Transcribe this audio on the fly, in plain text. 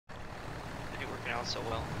working out so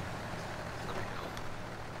well.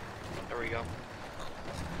 There we go.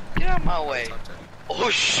 Get out of my way. Oh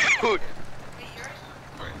shoot!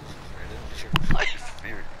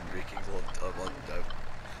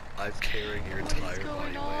 I'm carrying your entire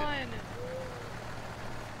body weight.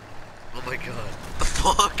 Oh my god. The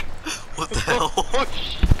fuck? What the hell? Oh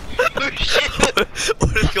shit!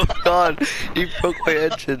 What is going on? You broke my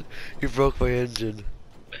engine. You broke my engine.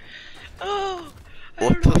 Oh,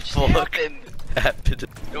 What the fuck happened?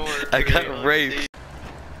 I got raped.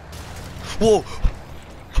 Whoa!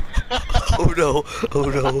 Oh no! Oh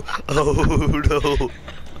no! Oh no!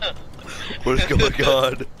 What is going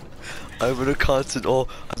on? I'm in a constant. Oh,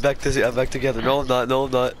 I'm back together. No, I'm not. No,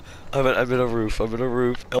 I'm not. I'm in a roof. I'm in a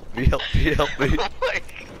roof. Help me! Help me! Help me! Oh my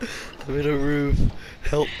God. I'm in a roof.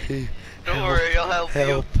 Help me! Don't worry, I'll help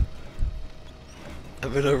you.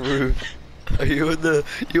 I'm in a roof. Are you in the?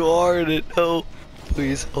 You are in it. No.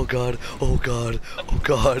 Please. Oh god. Oh god. Oh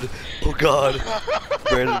god. Oh god.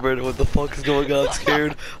 Brandon, what the fuck is going on? I'm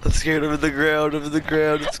scared. I'm scared. I'm in the ground. I'm in the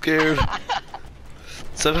ground. I'm scared.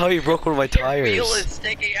 Somehow you broke one of my tires. Your wheel is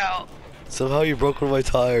sticking out. Somehow you broke one of my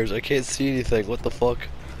tires. I can't see anything. What the fuck?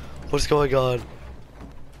 What's going on?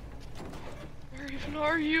 Where even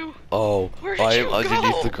are you? Oh, Where did I am you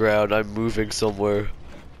underneath go? the ground. I'm moving somewhere.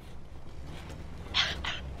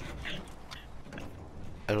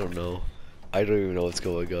 I don't know. I don't even know what's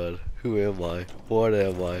going on. Who am I? What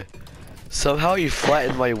am I? Somehow you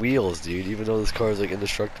flattened my wheels, dude, even though this car is like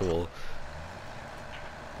indestructible.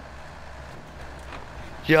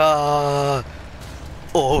 Yeah.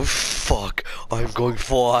 Oh fuck! I'm going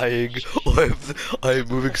flying. I'm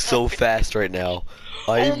moving so fast right now.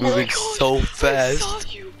 I'm moving so fast.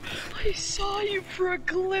 I saw you for a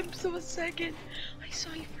glimpse of a second. I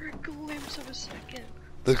saw you for a glimpse of a second.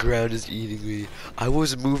 The ground is eating me. I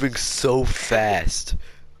was moving so fast.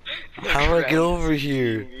 How do I get over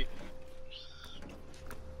here?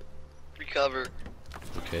 Recover.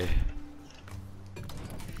 Okay.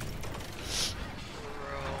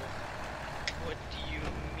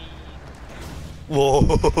 Whoa!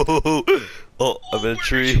 Oh, I'm in a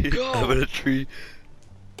tree. I'm in a tree.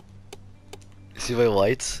 You see my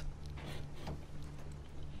lights?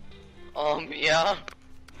 Yeah.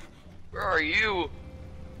 Where are you?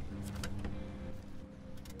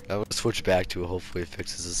 I'm gonna switch back to it. Hopefully, it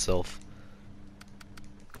fixes itself.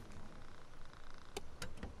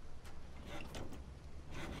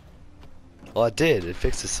 Oh, it did. It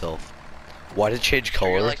fixed itself. Why did it change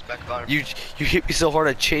color? You hit me so hard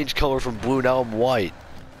I changed color from blue, now I'm white.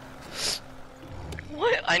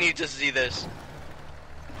 What? I need to see this.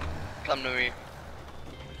 Come to me.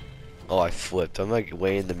 Oh, I flipped. I'm like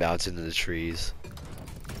way in the mountain in the trees.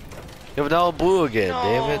 Yeah, but now I'm blue again, No,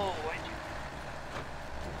 damn it.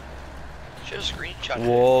 Just screenshot it.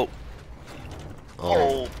 Whoa.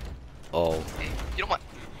 Oh. Oh. Hey, you know what?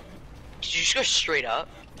 Did you just go straight up?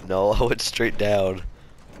 No, I went straight down.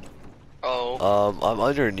 Oh. I'm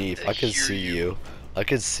underneath. I can see you. I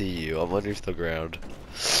can see you. I'm underneath the ground.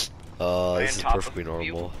 This is perfectly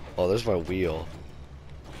normal. Oh, there's my wheel.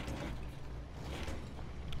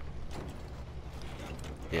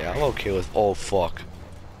 Yeah, I'm okay with. Oh fuck.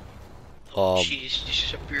 Jeez, you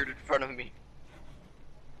just appeared in front of me.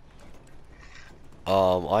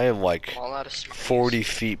 I am like All out of space. 40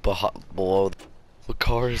 feet below. What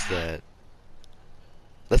car is that?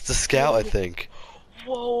 That's the scout, I think.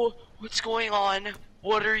 Whoa, what's going on?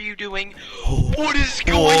 What are you doing? What is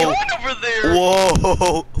going on over there?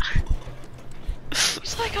 Whoa!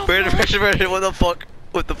 It's like a Brandon, what the fuck?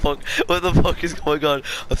 What the fuck? What the fuck is going on?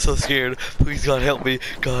 I'm so scared. Please, God, help me.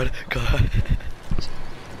 God.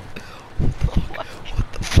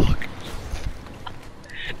 What the fuck?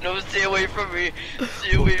 No, stay away from me.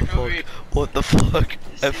 Stay away from me. What the fuck?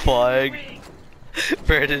 I'm flying.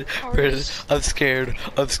 Brandon, I'm scared.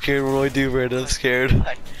 I'm scared. What do I do, Brandon? I'm scared.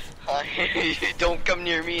 Don't come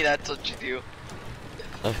near me. That's what you do.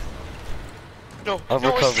 No,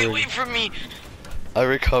 recovering. Stay away from me. I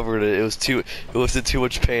recovered it. It was in too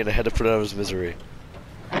much pain. I had to put it out of his misery.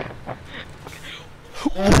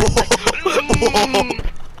 Whoa.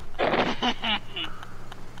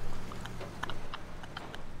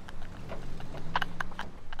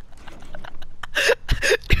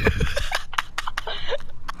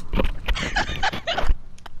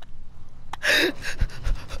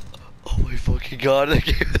 Oh my fucking god, that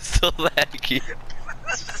game is so laggy.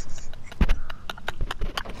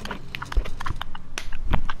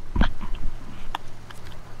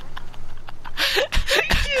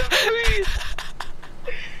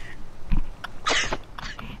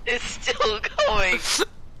 It's still going.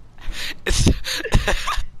 It's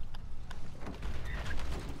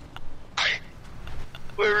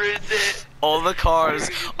Where is it? All the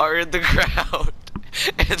cars are in the ground.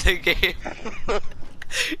 And the game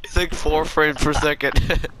it's like 4 frames per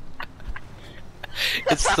second.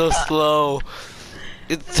 It's so slow.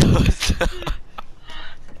 It's so slow.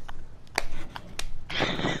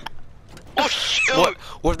 Oh shoot!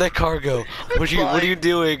 Where'd that car go? What are you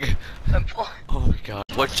doing? I'm flying. Oh my god.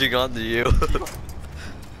 Watching on to you.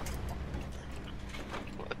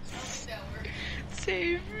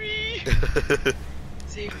 Save me.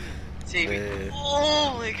 Save me. Save me.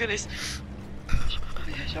 Oh my goodness. Oh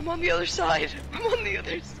my gosh, I'm on the other side. I'm on the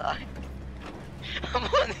other side. I'm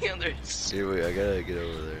on the other side. Here, wait, I gotta get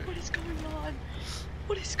over there. What is going on?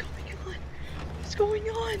 What is going on? What is going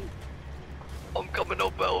on? I'm coming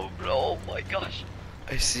up, oh my gosh.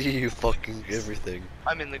 I see you fucking everything.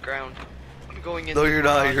 I'm in the ground. I'm going in. No, the you're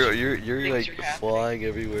garage. not. You're like are happening. flying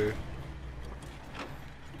everywhere.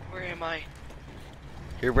 Where am I?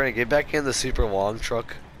 Here, Brandon, get back in the super long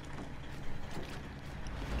truck.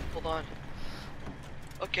 Hold on.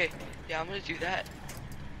 Okay, yeah, I'm gonna do that.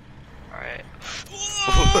 Alright.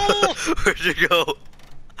 Where'd you go?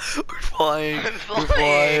 We're flying. I'm We're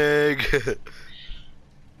flying.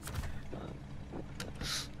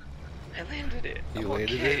 I landed it. You I'm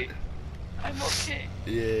landed okay. it? I'm okay.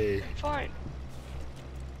 Yay. I'm fine.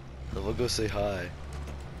 I'm gonna go say hi.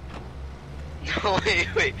 No,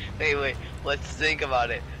 wait. Let's think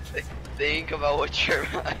about it. Think about what you're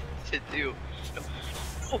about to do. No.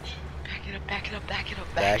 Back it up. Back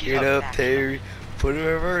it up, Terry. Put it in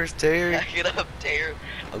reverse, Terry. Back it up, Terry.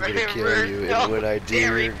 I'm gonna kill you, and when I do,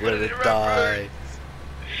 Terry, you're gonna die.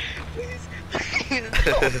 Please.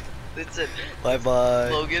 No. Listen. Bye bye.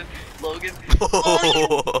 Logan. Logan.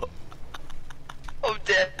 I'm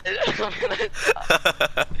dead. I'm gonna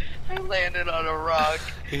die. I landed on a rock.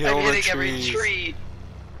 You're I'm over hitting every trees. tree.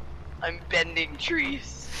 I'm bending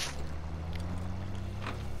trees.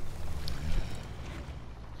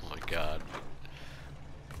 Oh my god.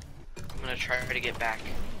 I'm gonna try to get back.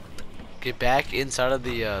 Get back inside of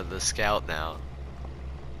the scout now.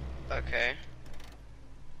 Okay.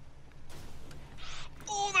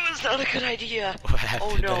 Oh, that was not a good idea. What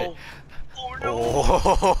happened? Oh no. Oh no.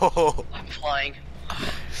 Oh. I'm flying.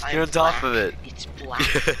 You're on top of it. It's black.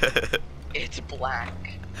 It's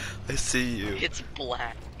black. I see you. It's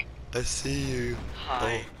black. I see you.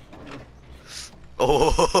 Hi.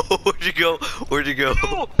 Oh, where'd you go? Where'd you go?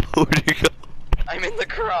 No. Where'd you go? I'm in the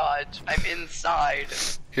garage. I'm inside.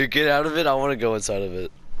 Here, get out of it. I want to go inside of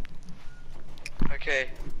it. Okay.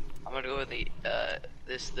 I'm gonna go with the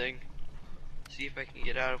this thing. See if I can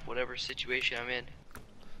get out of whatever situation I'm in.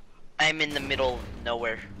 I'm in the middle of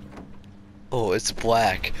nowhere. Oh, it's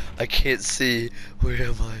black. I can't see. Where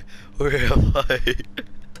am I? Where am I?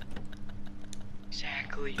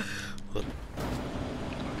 Exactly. What?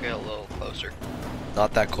 Okay, a little closer.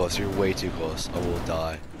 Not that close. You're way too close. I will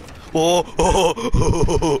die. Oh, oh,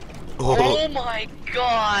 oh, oh, Oh my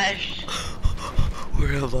gosh!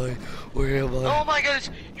 Where am I? Where am I? Oh my goodness!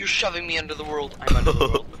 You're shoving me under the world. I'm under the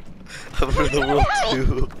world. I'm under the world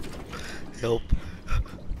too. Help.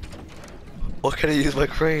 Why can't I use my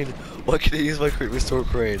crane? Why can't I use my restore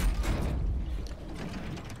crane?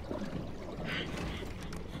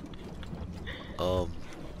 I'm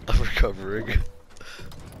recovering.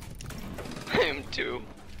 I am too.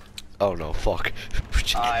 Oh no, fuck.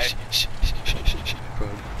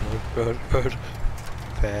 Run.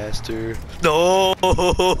 Faster. No!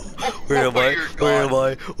 Where am I? Where am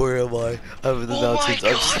I? Where am I? I'm in the mountains.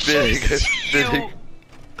 I'm spinning. I'm spinning.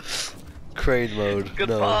 Crane mode.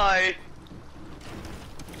 Goodbye.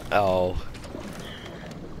 No. Ow.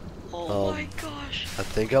 Oh my gosh. I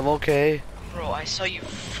think I'm okay. Bro, I saw you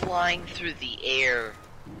flying through the air.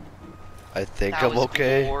 I think That I'm was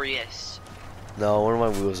okay. glorious. No, one of my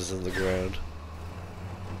wheels is in the ground.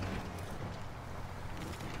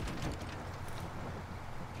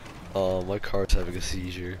 Oh, my car's having a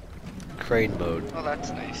seizure. Crane mode. Oh,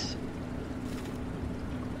 that's nice.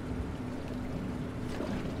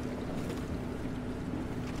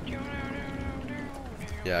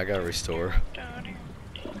 Yeah, I gotta restore. I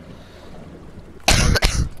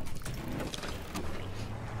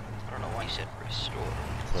don't know why you said restore.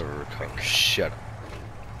 Shut up.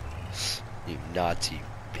 You naughty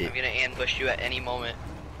bitch. I'm gonna ambush you at any moment.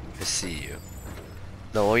 I see you.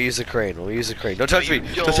 No, we'll use the crane. We'll use the crane. Don't touch me!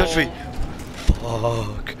 No, Don't touch me!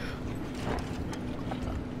 Fuck.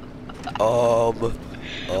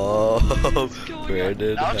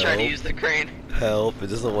 Brandon, I'll help. try to use the crane. Help, it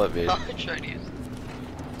doesn't let me. I'll try to use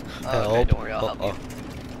Help. Okay, don't worry, I'll help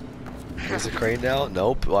you. Is the crane now?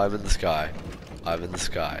 Nope. Well, I'm in the sky. I'm in the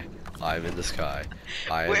sky. I'm in the sky.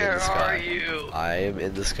 I am in Where the sky. are you? I am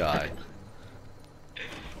in the sky.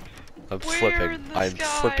 I'm Where flipping. in the I'm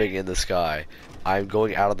sky? flipping in the sky. I'm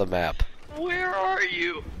going out of the map. Where are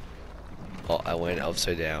you? Oh, I went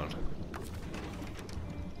upside down.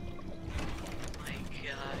 My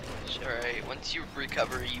gosh. Alright, once you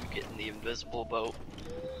recover, you get in the invisible boat.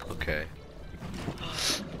 Okay.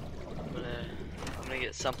 I'm gonna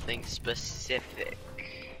get something specific.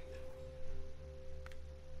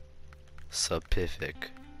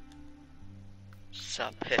 Specific.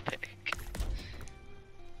 Specific.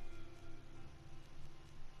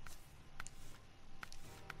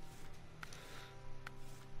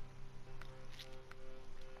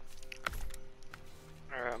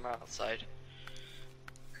 Alright, I'm outside.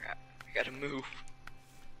 Crap, I gotta move.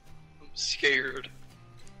 I'm scared.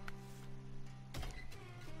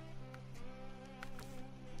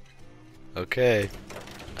 Okay.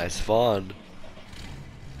 I spawned.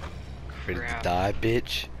 Ready to Crap. die,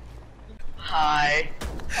 bitch? Hi.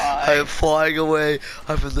 I am flying away.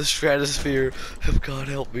 I'm in the stratosphere. God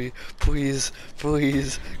help me. Please.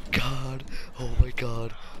 Please. God. Oh my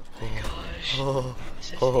god. Oh my gosh. Oh.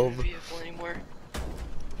 Is this even a vehicle anymore?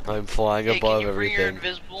 I'm flying Hey, above can you bring your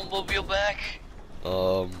everything. invisible mobile back?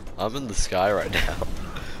 I'm in the sky right now.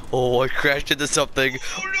 Oh, I crashed into something.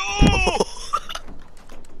 Oh no!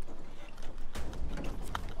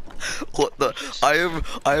 What the?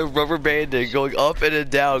 I am rubber banding, going up and then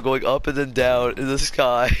down, going up and then down in the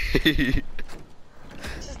sky. This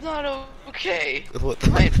is not okay. What the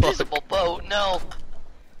My fuck? invisible boat, no.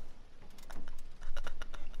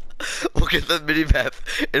 Look at the mini map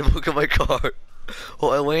and look at my car. Oh,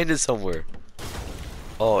 I landed somewhere.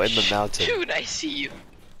 Oh, in the mountain. Dude, I see you.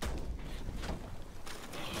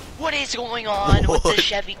 What is going on with What? the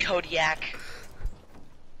Chevy Kodiak?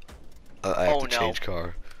 I have Oh, to no. change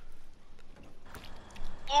car.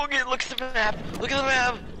 Logan, look at the map. Look at the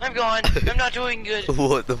map. I'm gone. I'm not doing good.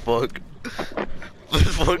 What the fuck?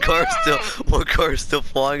 There's one car still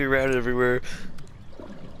flying around everywhere.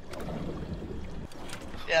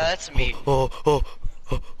 Yeah, that's me. Oh,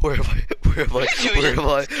 where am I? Where am I? Dude, Where am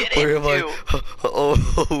I? get Where am I? into.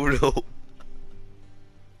 Oh no.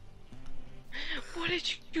 What did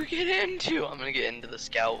you get into? I'm gonna get into the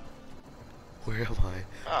Scout. Where am I?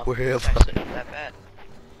 Oh, Where am it's actually I? not that bad.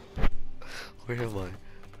 Where am I?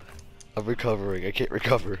 I'm recovering. I can't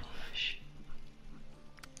recover. Shh.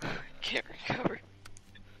 Can't recover.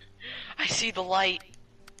 I see the light.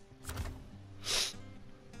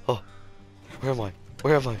 Oh, where am I?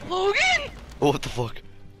 Where am I? Logan! Oh, what the fuck?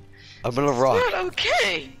 I'm in a rock. It's not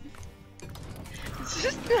okay. This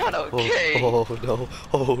is not okay. Oh no.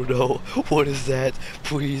 Oh no. What is that?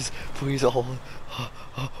 Please. Please. Oh.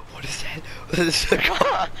 What is that? What is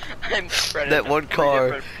that? I'm spreading That one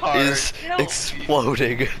car is Help me.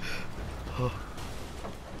 exploding. Oh.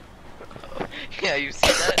 Yeah, you see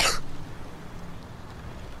that?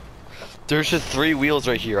 There's just 3 wheels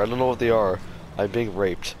right here. I don't know what they are. I'm being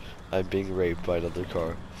raped. I'm being raped by another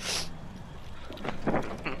car.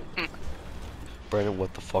 Brandon,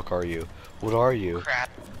 what the fuck are you? What are you? Crap.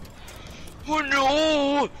 Oh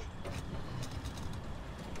no!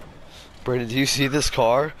 Brandon, do you see this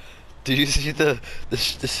car? Do you see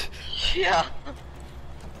this? Yeah.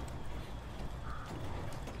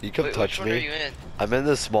 You come Wait, touch which one me. are you in? I'm in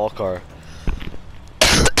this small car.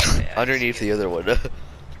 Yeah, I Underneath see the other one. Can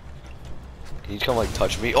you come like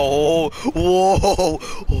touch me? Oh, whoa!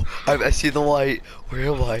 Oh, I see the light. Where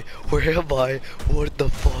am I? Where am I? What the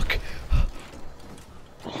fuck?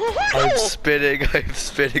 I'm spinning. I'm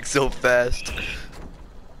spinning so fast.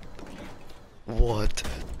 What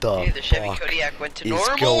the Hey, the Chevy fuck Kodiak went to is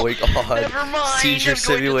normal. going on? Never mind. Seizure I'm going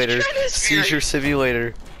to the simulator. stratosphere. Seizure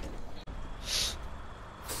simulator.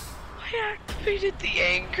 I activated the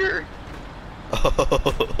anchor.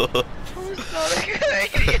 Oh. That was not a good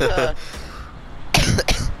idea.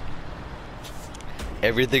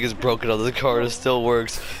 Everything is broken on the car. It still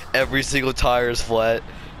works. Every single tire is flat,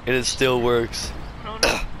 and it still works. No,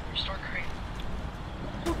 no. Restore crate.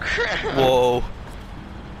 Oh crap. Whoa.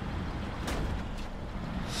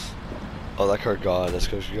 Oh, that car gone. This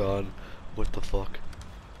car's gone. What the fuck?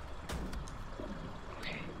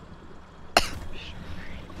 Okay.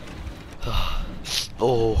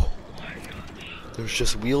 Oh. There's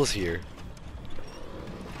just wheels here.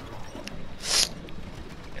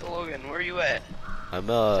 Hey Logan, where are you at? I'm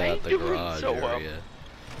I ain't at the doing garage so well. area.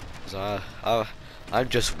 'Cause I'm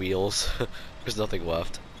just wheels. There's nothing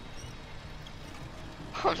left.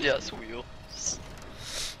 I'm just wheels.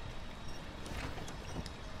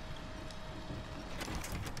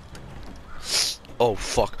 Oh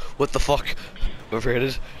fuck! What the fuck?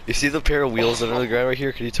 Brandon, you see the pair of wheels under the ground right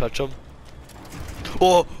here? Can you touch them?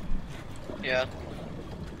 Oh! Yeah.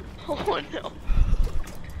 Oh no.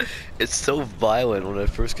 It's so violent when I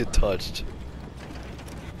first get touched.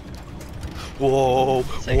 Whoa,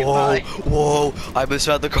 Say whoa, goodbye. whoa! I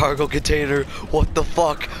misfound the cargo container. What the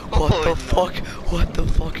fuck? What Oh, the no. fuck? What the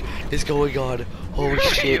fuck is going on? Holy Where are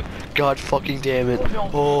shit! you? God fucking damn it! Oh no!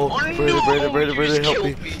 Oh, Brandon, You just help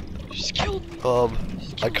me! killed me! You just killed me!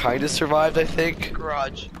 I kinda survived, I think.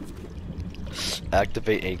 Garage.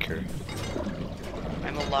 Activate anchor.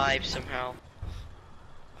 I'm alive somehow.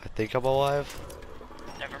 I think I'm alive.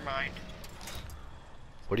 Never mind.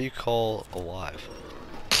 What do you call alive?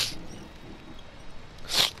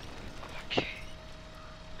 Okay.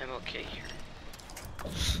 I'm okay here.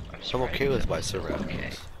 I'm okay with my surroundings.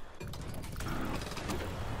 Okay.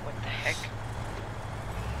 What the heck?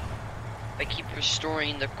 I keep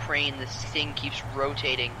restoring the crane, this thing keeps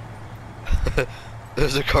rotating.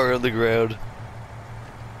 There's a car on the ground.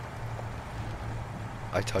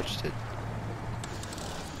 I touched it.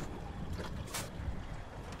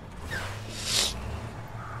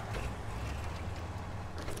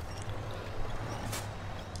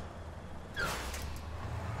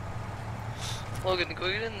 Logan,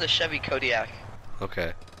 go get in the Chevy Kodiak.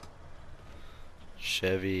 Okay.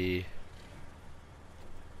 Chevy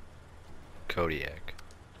Kodiak.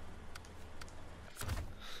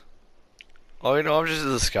 Oh, you know, I'm just in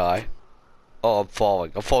the sky. Oh, I'm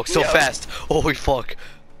falling. I'm falling so fast. Holy fuck.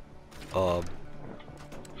 Oh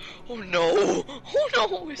no! Oh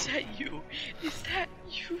no! Is that you? Is that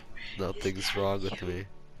you? Nothing's wrong with me.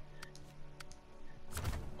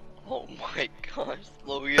 Oh my gosh,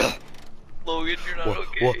 Logan. Logan, you're not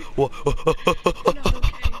okay. What? You're not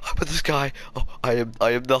okay. But this guy, oh, I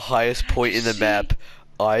am the highest point in the map.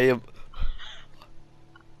 I am.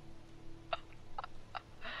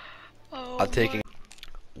 Oh I'm taking.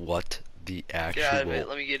 What the actual? Get out of it.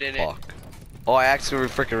 Let me get in fuck. Oh, I actually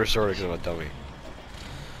freaking restored it because I'm a dummy.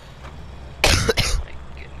 Oh my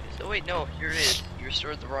goodness. Oh wait, no, here it is. You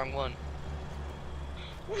restored the wrong one.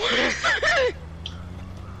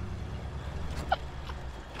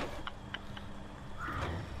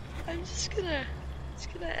 I'm just gonna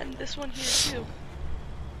end this one here too.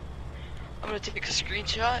 I'm gonna take a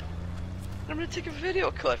screenshot. I'm gonna take a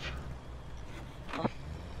video clip.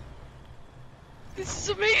 This is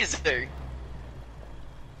amazing.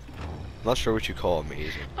 I'm not sure what you call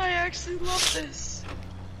amazing. I actually love this.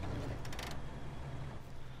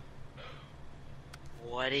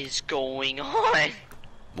 What is going on?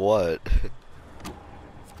 What?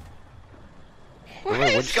 What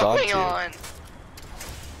Where is going on?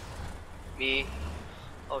 Me?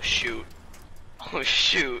 Oh shoot. Oh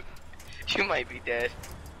shoot. You might be dead.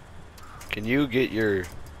 Can you get your?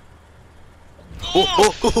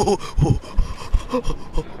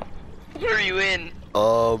 Where are you in?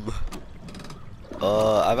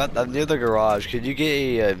 I'm near the garage. Can you get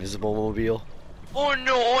a invisible mobile? Oh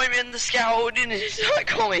no, I'm in the scout and it's not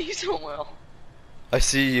going so well. I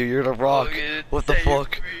see you. You're in a rock. Logan, What the save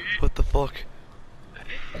fuck? me. What the fuck?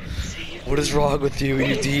 Save What is wrong with you,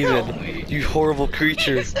 you Please help demon? me. You horrible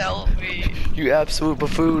creature. Please help me. You absolute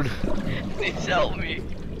buffoon. Please help me.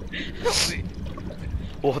 Help me.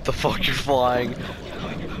 What the fuck? You're flying.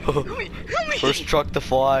 Help me. Help me. First truck to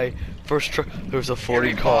fly. First truck. There's a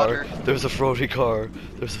floating Harry car. Potter. There's a floating car.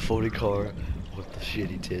 There's a floating car. What the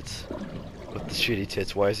shitty tits? What the shitty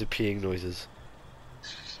tits? Why is it peeing noises?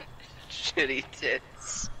 Shitty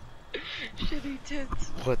tits. Shitty tits.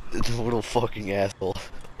 What the little fucking asshole?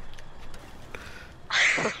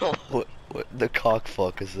 What the cock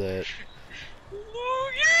fuck is that?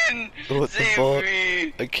 Logan! What the Save fuck?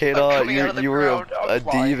 me! I cannot. You were a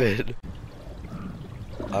flying. demon.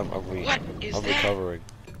 I'm weak. What is I'm that? recovering.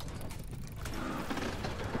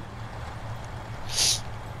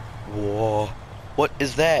 Whoa. What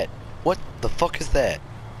is that? What the fuck is that?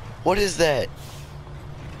 What is that?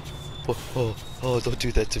 Oh, don't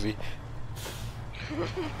do that to me.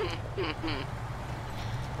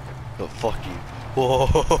 Oh, fuck you.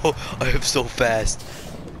 Whoa, I am so fast.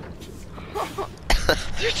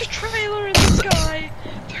 There's a trailer in the sky!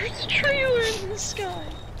 There's a trailer in the sky!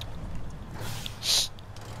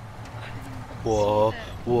 Whoa.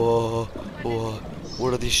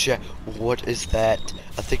 What are these what is that?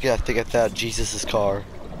 I think I found Jesus' car.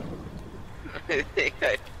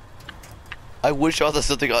 I wish I was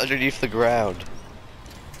something underneath the ground.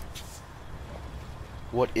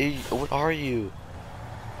 What are you?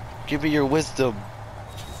 Give me your wisdom.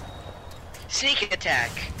 Sneak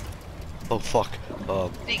attack! Oh fuck.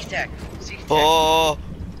 Sneak attack! Sneak attack! Oh.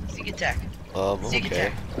 Sneak attack! Sneak Okay.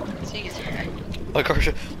 attack! Sneak attack! My car,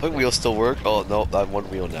 my wheels still work. Oh no, I'm one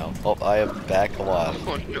wheel now. Oh, I am back alive.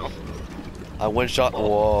 Oh no. I one shot.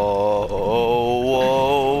 Whoa,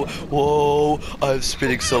 whoa, whoa, I'm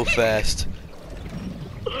spinning so fast.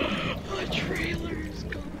 The trailer's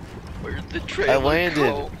gone. Where'd the trailer I landed.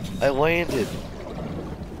 go? I landed.